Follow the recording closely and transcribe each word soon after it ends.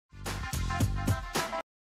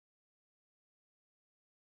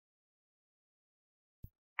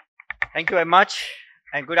Thank you very much,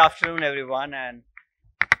 and good afternoon, everyone. And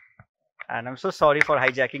I'm so sorry for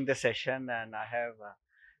hijacking the session, and I have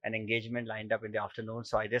an engagement lined up in the afternoon,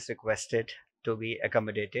 so I just requested to be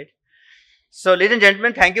accommodated. So, ladies and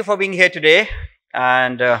gentlemen, thank you for being here today.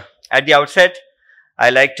 And at the outset, I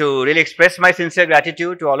like to really express my sincere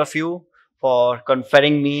gratitude to all of you for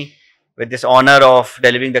conferring me with this honor of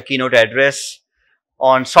delivering the keynote address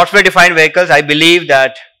on software-defined vehicles. I believe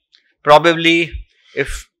that probably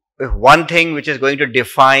if one thing which is going to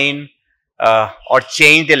define or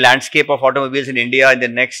change the landscape of automobiles in India in the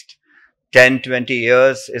next 10, 20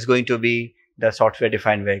 years is going to be the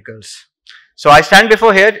software-defined vehicles. So I stand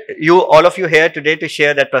before all of you here today to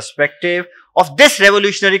share that perspective of this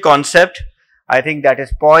revolutionary concept. I think that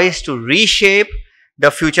is poised to reshape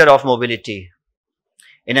the future of mobility.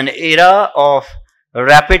 In an era of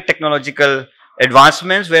rapid technological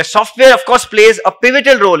advancements where software, of course, plays a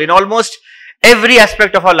pivotal role in almost every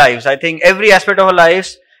aspect of our lives. I think every aspect of our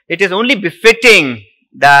lives, it is only befitting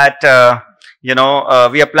that,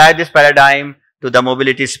 we apply this paradigm to the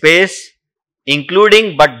mobility space,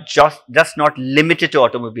 including, but just not limited to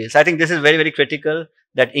automobiles. I think this is very, very critical,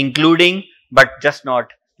 that including, but just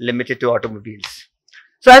not limited to automobiles.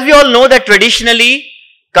 So as we all know that traditionally,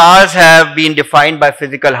 cars have been defined by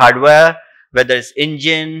physical hardware, whether it's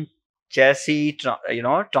engine, chassis,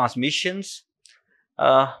 transmissions.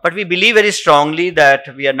 But we believe very strongly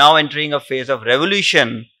that we are now entering a phase of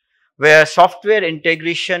revolution where software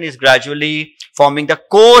integration is gradually forming the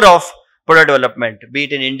core of product development, be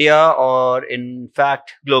it in India or in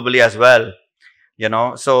fact globally as well.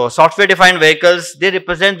 So software-defined vehicles, they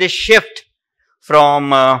represent this shift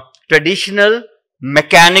from traditional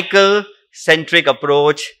mechanical-centric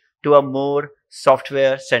approach to a more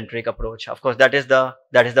software-centric approach. Of course, that is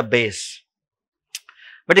the base.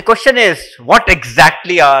 But the question is, what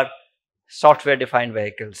exactly are software-defined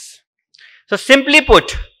vehicles? So simply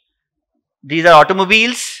put, these are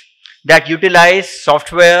automobiles that utilize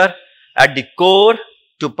software at the core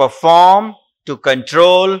to perform, to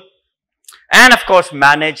control, and of course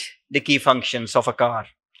manage the key functions of a car.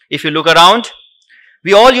 If you look around,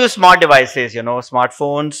 we all use smart devices,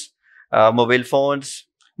 smartphones, mobile phones,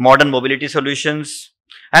 modern mobility solutions.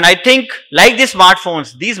 And I think like these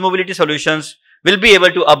smartphones, these mobility solutions will be able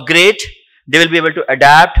to upgrade, they will be able to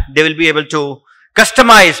adapt, they will be able to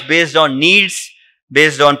customize based on needs,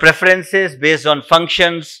 based on preferences, based on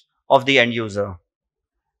functions of the end user.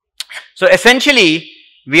 So essentially,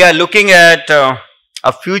 we are looking at a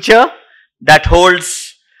future that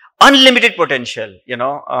holds unlimited potential,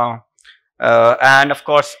 and of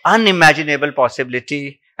course, unimaginable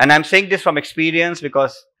possibility. And I'm saying this from experience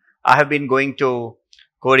because I have been going to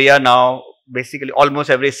Korea now basically almost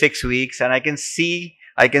every 6 weeks, and I can see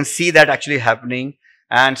that actually happening.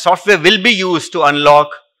 And software will be used to unlock,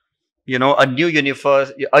 a new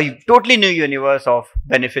universe, a totally new universe of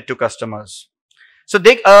benefit to customers. So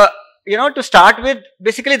they, to start with,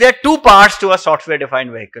 basically there are two parts to a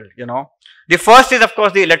software-defined vehicle. The first is of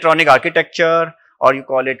course the electronic architecture, or you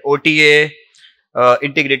call it OTA,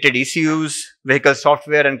 integrated ECUs, vehicle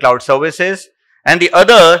software and cloud services, and the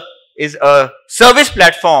other is a service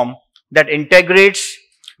platform that integrates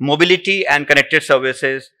mobility and connected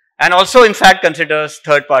services, and also in fact considers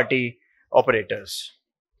third-party operators.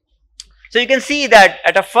 So you can see that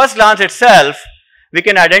at a first glance itself, we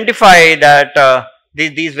can identify that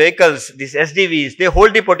these vehicles, these SDVs, they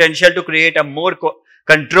hold the potential to create a more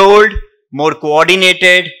controlled, more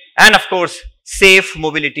coordinated, and of course, safe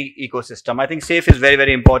mobility ecosystem. I think safe is very,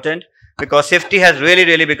 very important because safety has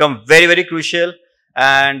really become very, very crucial.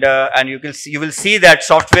 And you will see that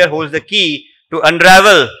software holds the key to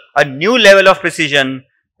unravel a new level of precision,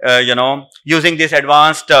 using this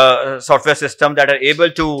advanced software system that are able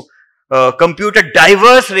to compute a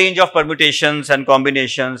diverse range of permutations and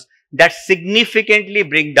combinations that significantly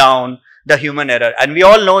bring down the human error. And we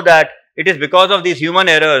all know that it is because of these human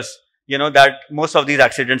errors, that most of these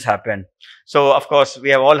accidents happen. So of course, we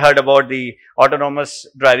have all heard about the autonomous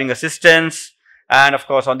driving assistance. And of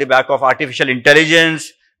course, on the back of artificial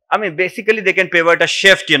intelligence, I mean, basically they can pivot a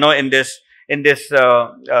shift, in this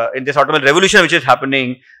automobile revolution which is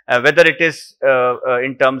happening, whether it is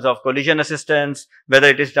in terms of collision assistance, whether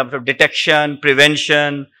it is in terms of detection,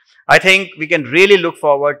 prevention. I think we can really look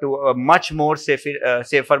forward to a much more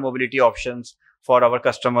safer mobility options for our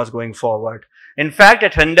customers going forward. In fact,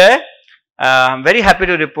 at Hyundai, I'm very happy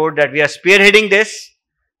to report that we are spearheading this.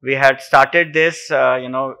 We had started this,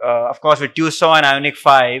 of course, with Tucson and Ioniq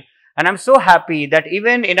 5. And I'm so happy that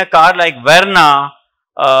even in a car like Verna,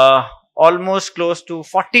 almost close to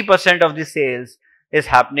 40% of the sales is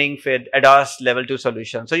happening with ADAS level 2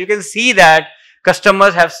 solutions. So you can see that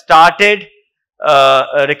customers have started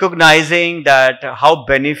recognizing that how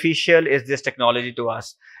beneficial is this technology to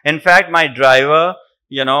us. In fact, my driver,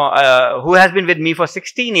 who has been with me for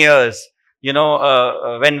 16 years,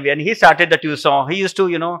 when he started the Tucson, he used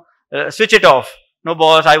to, switch it off. No,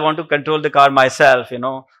 boss, I want to control the car myself,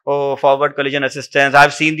 oh, forward collision assistance.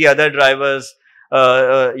 I've seen the other drivers,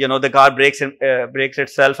 the car brakes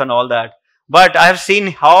itself and all that. But I have seen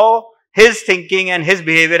how his thinking and his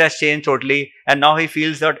behavior has changed totally. And now he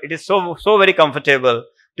feels that it is so very comfortable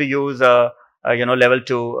to use, level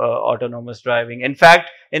 2 autonomous driving. In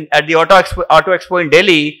fact, at the Auto Expo in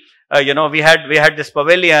Delhi, we had this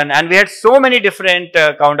pavilion and we had so many different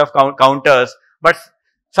counters, but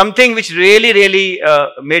something which really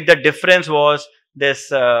made the difference was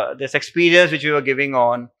this experience which we were giving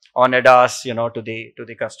on ADAS, to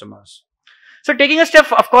the customers. So taking a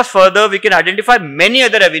step, of course, further, we can identify many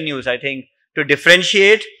other avenues, I think, to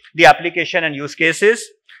differentiate the application and use cases.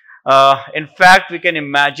 In fact, we can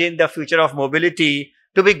imagine the future of mobility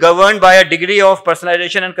to be governed by a degree of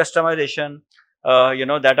personalization and customization,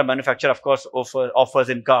 that a manufacturer, of course, offers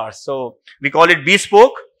in cars. So we call it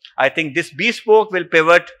bespoke. I think this bespoke will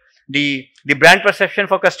pivot the brand perception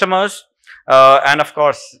for customers. And of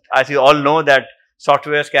course, as you all know, that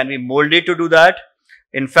softwares can be molded to do that.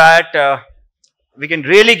 In fact, we can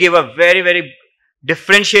really give a very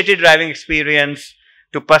differentiated driving experience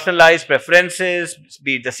to personalize preferences,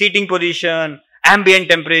 be it the seating position, ambient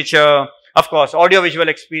temperature, of course, audio-visual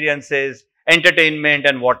experiences, entertainment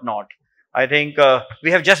and whatnot. I think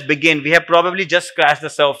we have just begun. We have probably just scratched the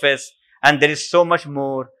surface and there is so much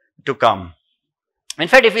more to come. In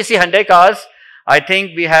fact, if we see Hyundai cars, I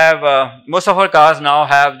think we have, most of our cars now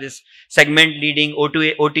have this segment leading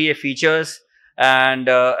OTA features. And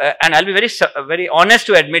I'll be very honest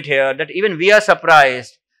to admit here that even we are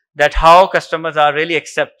surprised that how customers are really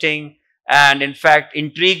accepting and in fact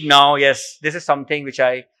intrigued now. Yes, this is something which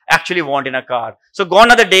I actually want in a car. So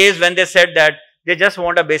gone are the days when they said that they just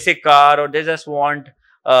want a basic car or they just want,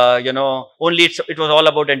 only it was all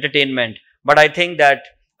about entertainment. But I think that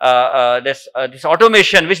this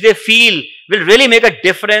automation, which they feel will really make a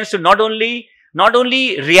difference to not only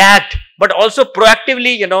react, but also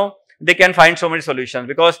proactively, they can find so many solutions.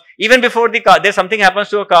 Because even before the car, there's something happens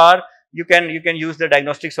to a car, you can use the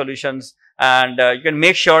diagnostic solutions and you can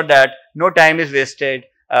make sure that no time is wasted,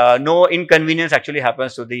 no inconvenience actually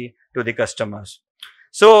happens to the customers.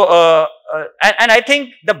 So, and I think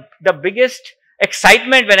the biggest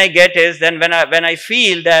excitement when I get is then when I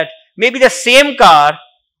feel that maybe the same car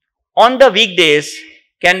on the weekdays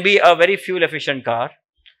can be a very fuel efficient car,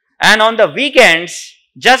 and on the weekends,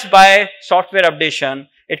 just by software updation,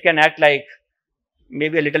 it can act like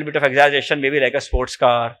maybe a little bit of exaggeration, maybe like a sports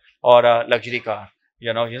car or a luxury car.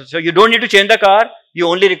 So you don't need to change the car; you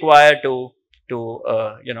only require to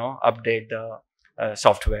update the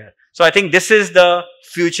software. So I think this is the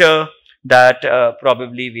future that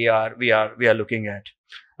probably we are looking at.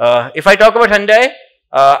 If I talk about Hyundai,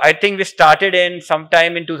 I think we started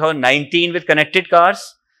sometime in 2019 with connected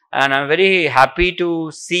cars, and I'm very happy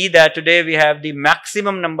to see that today we have the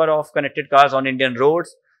maximum number of connected cars on Indian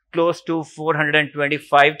roads, close to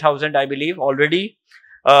 425,000, I believe, already.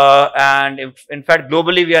 And in fact,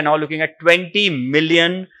 globally, we are now looking at 20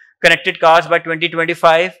 million connected cars by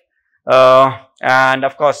 2025. And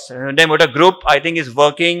of course, Hyundai Motor Group, I think, is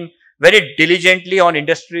working very diligently on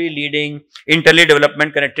industry-leading internally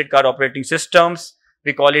development connected car operating systems.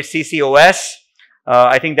 We call it CCOS.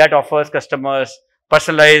 I think that offers customers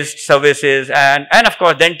personalized services and of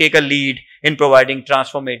course, then take a lead in providing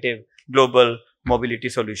transformative global mobility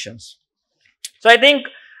solutions. So I think,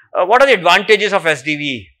 what are the advantages of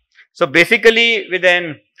SDV? So basically,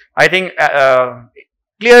 within, I think,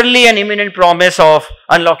 clearly an imminent promise of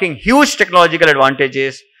unlocking huge technological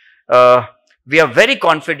advantages, we are very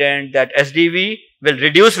confident that SDV will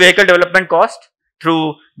reduce vehicle development cost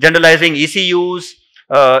through generalizing ECUs,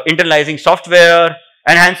 internalizing software,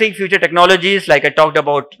 enhancing future technologies like I talked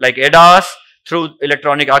about, like ADAS, through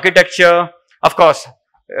electronic architecture, of course,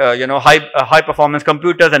 high performance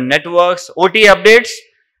computers and networks, OT updates,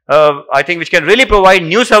 I think, which can really provide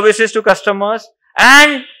new services to customers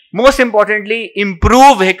and most importantly,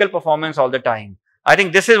 improve vehicle performance all the time. I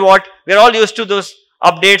think this is what we're all used to, those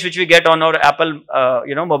updates which we get on our Apple,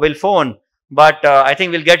 mobile phone. But I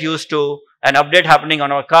think we'll get used to an update happening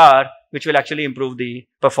on our car, which will actually improve the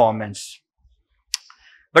performance.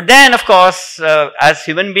 But then, of course, as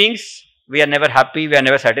human beings, we are never happy, we are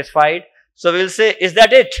never satisfied. So we'll say, is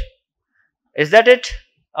that it? Is that it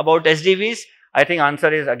about SDVs? I think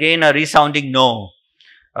answer is again a resounding no.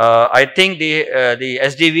 I think the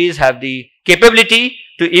SDVs have the capability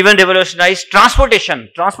to even revolutionize transportation.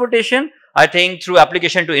 Transportation, I think through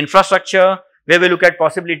application to infrastructure, where we look at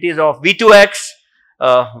possibilities of V2X,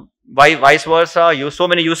 vice versa, use so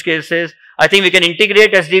many use cases. I think we can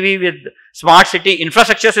integrate SDV with smart city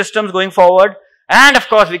infrastructure systems going forward. And of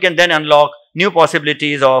course, we can then unlock new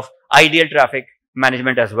possibilities of ideal traffic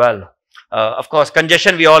management as well. Of course,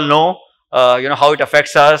 congestion, we all know, how it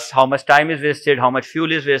affects us, how much time is wasted, how much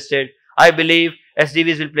fuel is wasted. I believe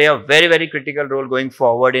SDVs will play a very, very critical role going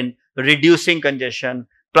forward in reducing congestion,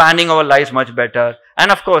 planning our lives much better,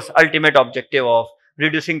 and of course, ultimate objective of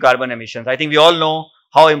reducing carbon emissions. I think we all know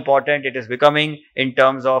how important it is becoming in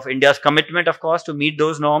terms of India's commitment, of course, to meet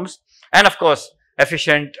those norms, and of course,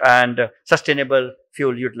 efficient and sustainable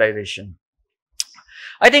fuel utilization.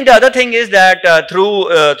 I think the other thing is that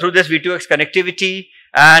through this V2X connectivity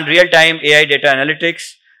and real-time AI data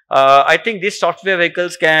analytics, I think these software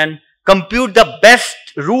vehicles can compute the best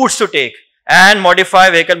routes to take and modify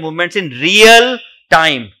vehicle movements in real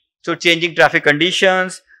time. So changing traffic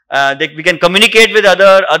conditions, we can communicate with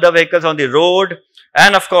other vehicles on the road,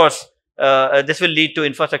 and of course, this will lead to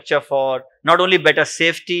infrastructure for not only better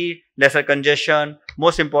safety, lesser congestion,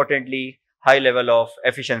 most importantly, high level of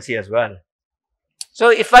efficiency as well. So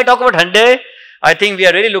if I talk about Hyundai, I think we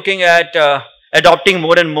are really looking at adopting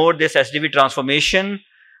more and more this SDV transformation.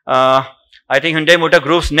 I think Hyundai Motor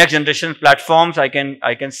Group's next generation platforms, I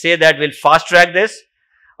can say that will fast track this.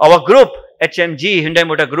 Our group, HMG, Hyundai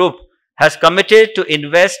Motor Group, has committed to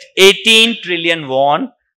invest 18 trillion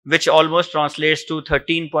won, which almost translates to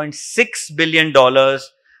 $13.6 billion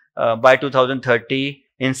by 2030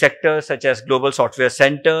 in sectors such as global software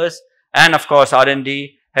centers and of course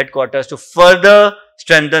R&D headquarters to further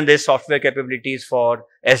strengthen these software capabilities for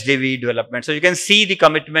SDV development. So you can see the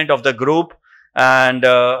commitment of the group and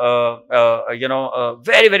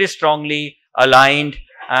very, very strongly aligned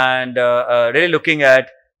and really looking at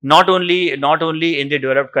not only in the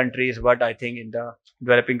developed countries, but I think in the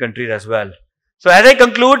developing countries as well. So as I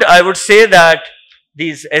conclude, I would say that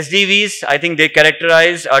these SDVs, I think they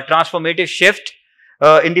characterize a transformative shift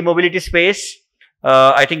in the mobility space.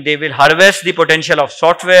 I think they will harvest the potential of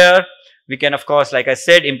software. We can, of course, like I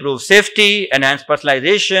said, improve safety, enhance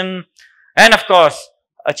personalization, and of course,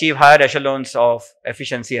 achieve higher echelons of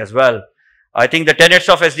efficiency as well. I think the tenets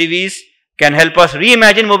of SDVs can help us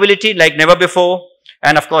reimagine mobility like never before,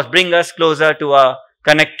 and of course, bring us closer to a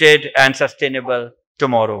connected and sustainable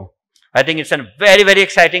tomorrow. I think it's a very, very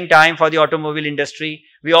exciting time for the automobile industry.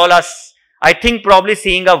 We all are, I think, probably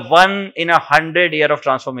seeing a 1 in 100 year of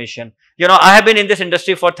transformation. I have been in this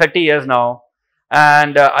industry for 30 years now,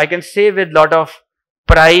 and I can say with a lot of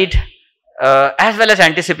pride as well as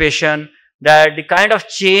anticipation that the kind of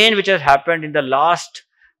change which has happened in the last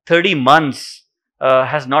 30 months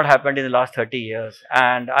has not happened in the last 30 years.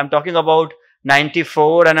 And I'm talking about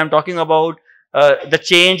 94, and I'm talking about the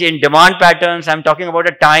change in demand patterns. I'm talking about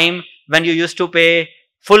a time when you used to pay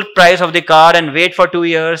full price of the car and wait for 2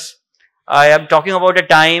 years. I am talking about a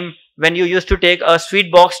time when you used to take a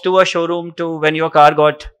sweet box to a showroom to when your car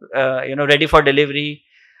got ready for delivery.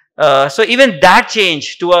 So even that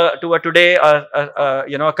change to a today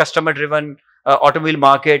a customer driven automobile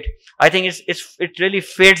market, I think it really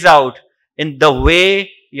fades out in the way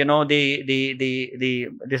this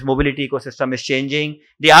mobility ecosystem is changing.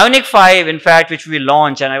 The Ioniq 5, in fact, which we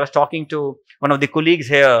launched, and I was talking to one of the colleagues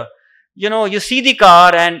here, you see the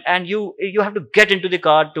car and you have to get into the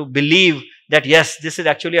car to believe that yes, this is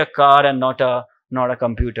actually a car and not a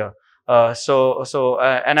computer.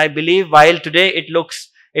 And I believe while today it looks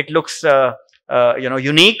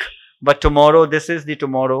unique, but tomorrow, this is the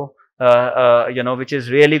tomorrow which is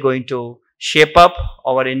really going to shape up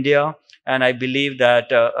our India, and I believe that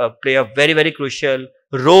play a very, very crucial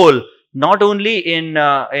role not only in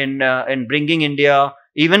bringing India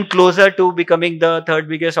even closer to becoming the third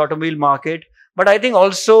biggest automobile market, but I think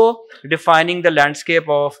also defining the landscape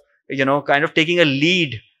of kind of taking a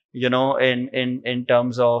lead in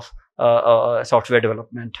terms of software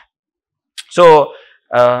development. So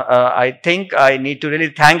I think I need to really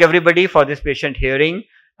thank everybody for this patient hearing.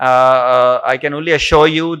 I can only assure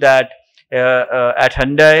you that at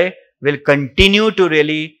Hyundai we'll continue to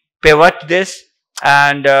really pivot this,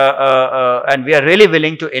 and we are really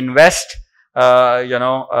willing to invest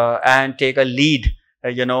and take a lead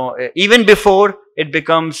even before it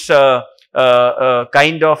becomes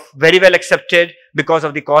kind of very well accepted because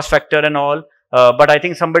of the cost factor and all. But I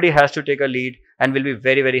think somebody has to take a lead, and we'll be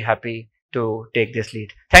very, very happy to take this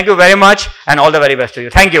lead. Thank you very much, and all the very best to you.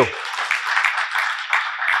 Thank you.